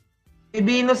 Si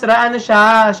Venus,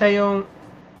 siya yung...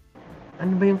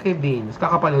 Ano ba yung kay Venus?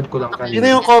 Kakapanood ko lang kanina. Yun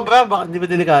na yung Cobra? Baka hindi ba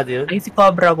delikado yun? Ay, si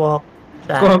Cobra Walk.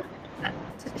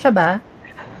 Siya ba?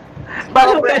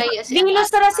 Venus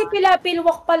ra si Pilapil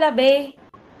walk pala, be.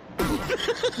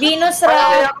 Venus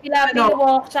ra, Pilapil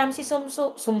walk, Shamsi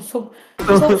Sumsub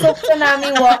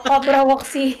Tsunami walk, Cobra walk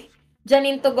si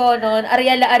Janine Togonon,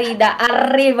 Ariela Arida,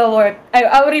 Arriba walk.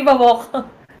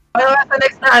 Ano sa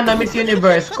next na Miss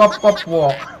Universe, Cop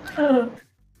walk.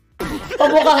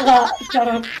 Pabukang ka.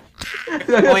 Charot.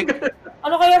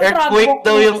 Ano kaya Earthquake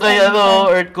daw yung kay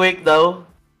Earthquake daw.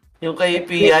 Yung kay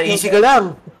Pia, easy ka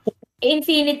lang.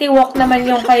 Infinity Walk naman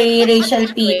yung kay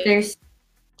Rachel Peters.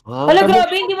 Wow. Wala,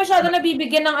 grabe, hindi masyado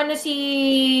nabibigyan ng si...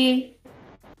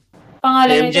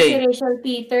 Pangalan nito si Rachel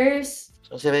Peters.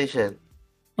 So, si Rachel.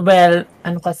 Well,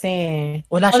 kasi,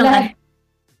 wala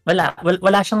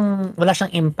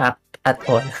siyang impact at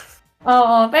all.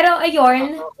 Oo, pero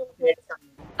ayun,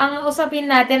 ang usapin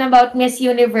natin about Miss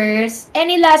Universe.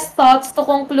 Any last thoughts to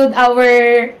conclude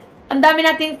ang dami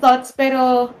nating thoughts,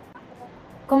 pero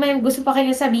kung may gusto pa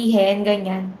kayong sabihin,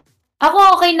 ganyan.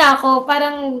 Ako, okay na ako.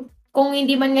 Parang, kung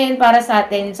hindi man ngayon para sa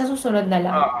atin, sa susunod na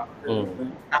lang.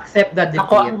 Accept the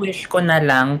Ako, ang defeat. wish ko na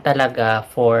lang talaga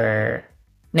for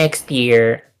next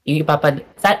year, yung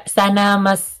sana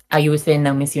mas ayusin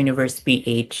ng Miss Universe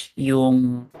PH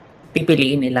yung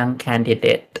pipiliin nilang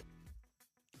candidate.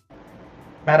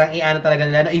 Parang iano talaga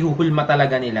nila, ihuhulma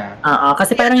talaga nila.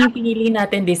 Kasi parang yung pinili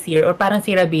natin this year, or parang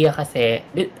si Rabia kasi,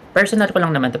 personal ko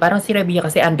lang naman to, parang si Rabia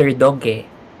kasi underdog eh.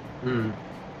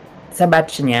 Sa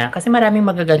batch niya. Kasi maraming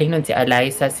magagaling nun. Si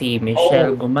Alyssa, si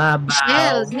Michelle Gumabaw.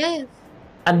 Yes.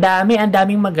 Ang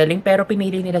daming magaling, pero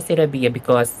pinili nila si Rabia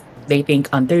because they think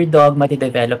underdog,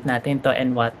 mati-develop natin to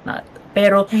and whatnot.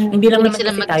 Pero hindi lang naman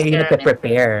sila kasi tayo yung mag-experiment.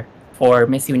 nagpe-prepare for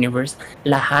Miss Universe.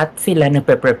 Lahat sila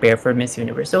nagpe-prepare for Miss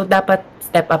Universe. So, dapat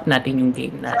step up natin yung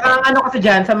game natin. Ang ano kasi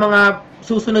dyan, sa mga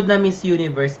susunod na Miss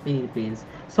Universe Philippines,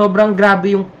 sobrang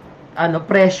grabe yung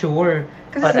pressure.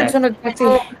 Kasi Correct. Sunod kasi.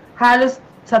 halos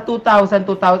sa 2000,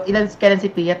 kailan si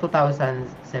Pia?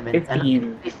 2007?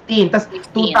 15. Tapos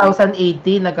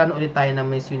 2018, nagkano ulit tayo ng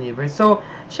Miss Universe. So,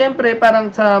 syempre, parang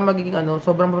sa magiging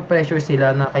sobrang pressure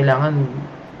sila na kailangan,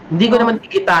 hindi ko naman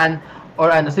tigitan, or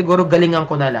siguro galingan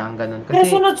ko na lang, ganun. Pero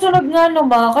sunod-sunod nga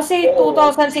ma. Kasi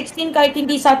 2016, kahit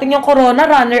hindi sa atin yung corona,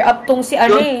 runner-up tong si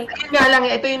yun nga lang,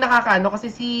 ito yung nakakaano,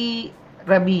 kasi si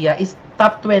Rabia is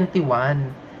top 21.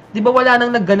 Di ba wala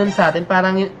nang nagganon sa atin?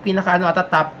 Parang yung ata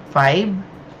top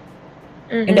 5?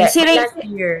 Hindi, Si Ray,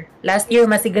 last year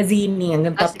masigazini,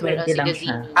 hanggang top 20 lang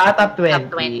siya. Top 20. Top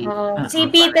 20. si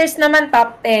Peters naman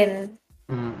top 10.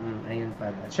 Ayun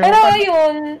pala. Sure, Pero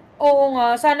ayun, oo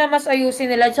nga, sana mas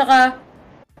ayusin nila. Tsaka,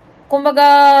 kumbaga,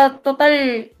 total,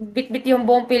 bit-bit yung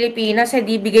buong Pilipinas,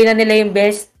 di bigay na nila yung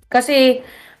best. Kasi,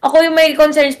 ako yung may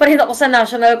concerns pa rin ako sa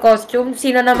national costume.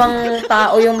 Sino namang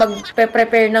tao yung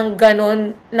magpe-prepare ng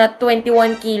ganon na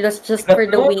 21 kilos just for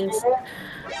the wings?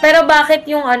 Pero bakit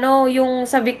yung yung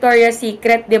sa Victoria's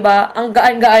Secret, 'di ba? Ang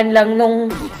gaan-gaan lang nung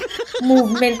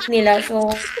movement nila.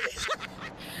 So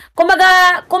kung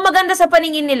maganda sa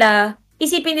paningin nila,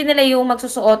 isipin din nila yung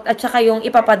magsusuot at saka yung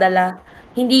ipapadala.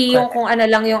 Hindi yung kung ano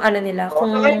lang yung nila. Kung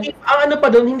ang pa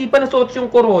doon, hindi pa nasuot yung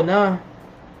corona.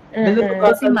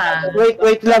 Kasi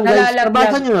Wait lang guys. Nalalaglag.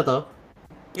 Nabasa nyo na to?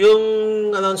 Yung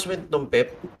announcement ng PEP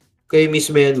kay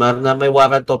Miss Myanmar na may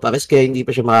warrant of arrest kaya hindi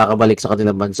pa siya makakabalik sa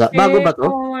kanilang bansa. Bago ba to?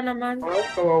 Oo naman.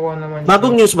 Kawawa naman.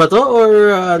 Bagong news ba to? Or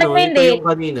Check mo, ito hindi. yung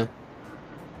kanina?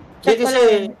 Check ko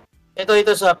Kasi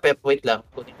ito sa PEP. Wait lang.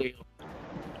 Kunin ko yung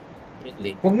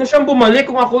link. Huwag na siyang bumalik.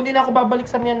 Kung ako, hindi na ako babalik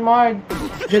sa Myanmar.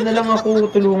 Diyan na lang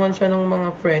ako tulungan siya ng mga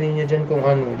friend niya dyan kung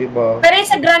di ba? Pero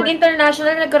sa Grand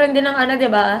International, nagkaroon din ng di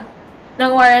ba?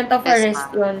 Ng warrant of arrest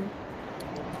yun.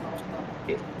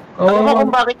 Alam mo kung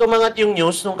bakit umangat yung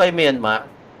news nung kay Myanmar?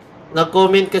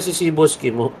 Nag-comment kasi si Boss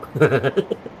Kimo.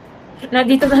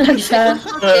 Nandito na lang siya.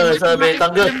 Sabi,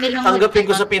 tanggapin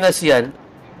ko sa Pinas yan.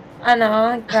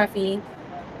 Grabe.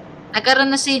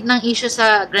 Nagkaroon na ng issue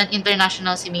sa Grand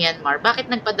International si Myanmar. Bakit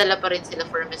nagpadala pa rin sila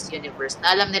for Miss Universe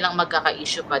na alam nilang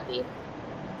magkaka-issue pa din?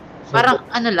 Parang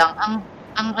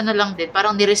lang din,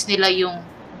 parang niris nila yung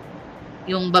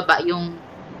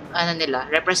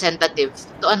representative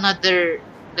to another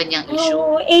ganyang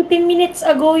issue. 18 minutes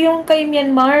ago yung kay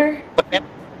Myanmar.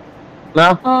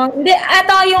 Na? Hindi,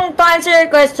 yung to answer your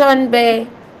question, be,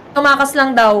 tumakas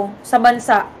lang daw sa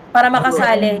bansa para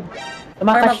makasali.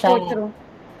 tumakas siya.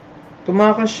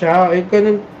 Tumakas siya.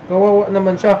 Kawawa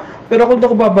naman siya. Pero kung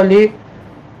ako babalik,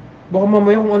 baka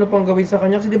mamaya kung ano pang gawin sa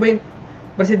kanya. Kasi di ba yung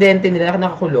presidente nila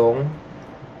nakakulong?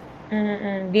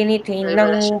 Dinitain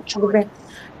ng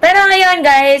Pero ngayon,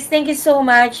 guys, thank you so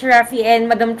much, Rafi and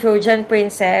Madam Trojan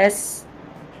Princess.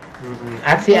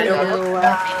 At si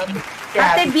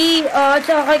Ate B,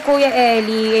 tsaka kay Kuya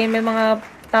Ellie, may mga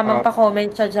tamang pa-comment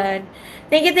siya dyan.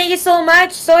 Thank you so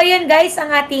much. So, ayun guys,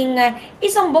 ang ating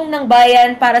isumbong ng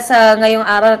bayan para sa ngayong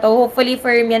araw na to. Hopefully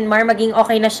for Myanmar, maging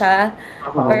okay na siya.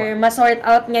 Or ma-sort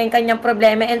out niya yung kanyang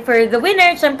problema. And for the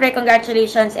winner, syempre,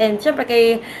 congratulations. And syempre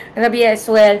kay Rabia as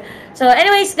well. So,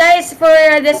 anyways guys, for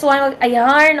this one,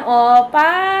 ayan,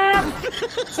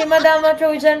 si Madam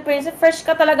Trojan Prince, fresh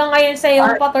ka talaga ngayon sa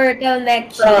iyong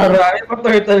pa-turtleneck siya. Marami pa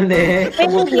turtleneck. May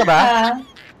meeting ba?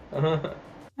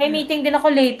 May meeting din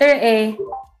ako later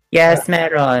Yes,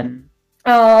 meron.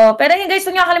 Pero yun guys,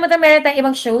 huwag niyo kakalimutan meron tayong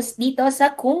ibang shows dito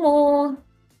sa Kumu.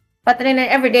 Patalinuhan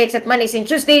everyday except Mondays and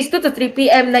Tuesdays, 2 to 3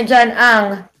 p.m. Nandyan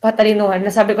ang patalinuhan.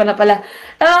 Nasabi ko na pala.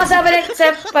 Sabi rin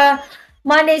except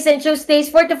Mondays and Tuesdays,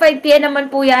 4 to 5 p.m.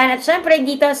 naman po yan. At syempre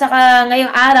dito sa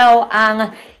ngayong araw,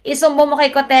 ang isumbong mo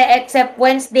kay Kote except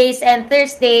Wednesdays and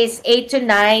Thursdays, 8 to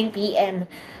 9 p.m.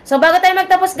 So, bago tayo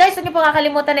magtapos, guys, huwag niyo po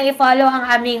kakalimutan na i-follow ang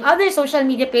aming other social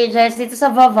media pages dito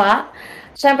sa Vava.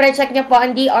 Siyempre, check niyo po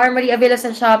ang The Armory available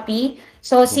sa Shopee.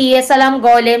 So, si Salam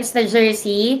Golems na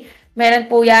jersey.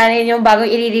 Meron po yan yung bagong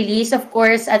i-release, of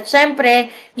course. At siyempre,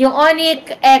 yung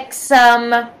Onyx X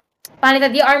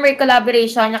The Armory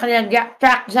collaboration, yung kanilang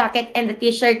track jacket and the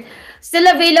t-shirt.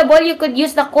 Still available. You could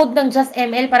use the code ng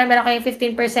JustML para meron kayong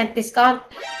 15% discount.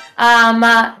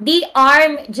 The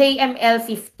Arm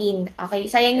JML15. Okay,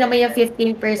 sayang naman yung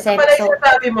 15%. Pala So, yung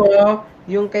sabi mo,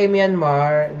 yung kay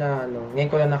Myanmar na ngayon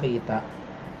ko lang nakita.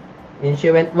 Yun,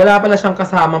 wala pala siyang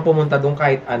kasamang pumunta doon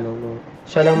kahit ano. No.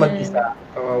 Siya lang mag-isa.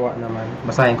 Kawawa naman.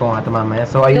 Basahin ko nga ito mamaya.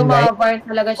 So, ayun guys. lumabar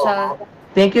talaga siya.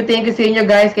 Thank you sa inyo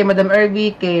guys. Kay Madam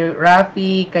Irby, kay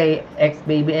Rafi, kay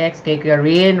Baby X, kay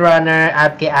Karin Runner,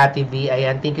 at kay Ate V.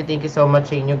 Ayan, thank you so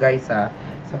much sa inyo guys sa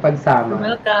pagsama.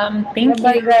 Welcome. Thank you.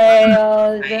 Bye,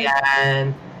 girls.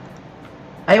 Ayan.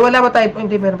 Ay, wala ba tayo?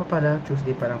 Hindi, meron pa pala.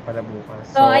 Tuesday pa lang pala bukas.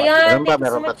 So, ayun. meron pa, Thank you so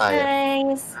meron pa much, tayo.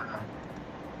 guys.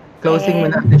 Closing mo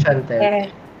na, Chantel. Okay.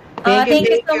 Thank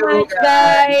you so much,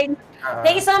 guys.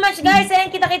 Thank you so much, guys. And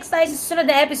kita-kits tayo sa susunod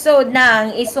na episode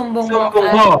ng Isumbong Mo. Sumbong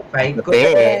mo. Bye.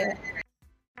 Okay.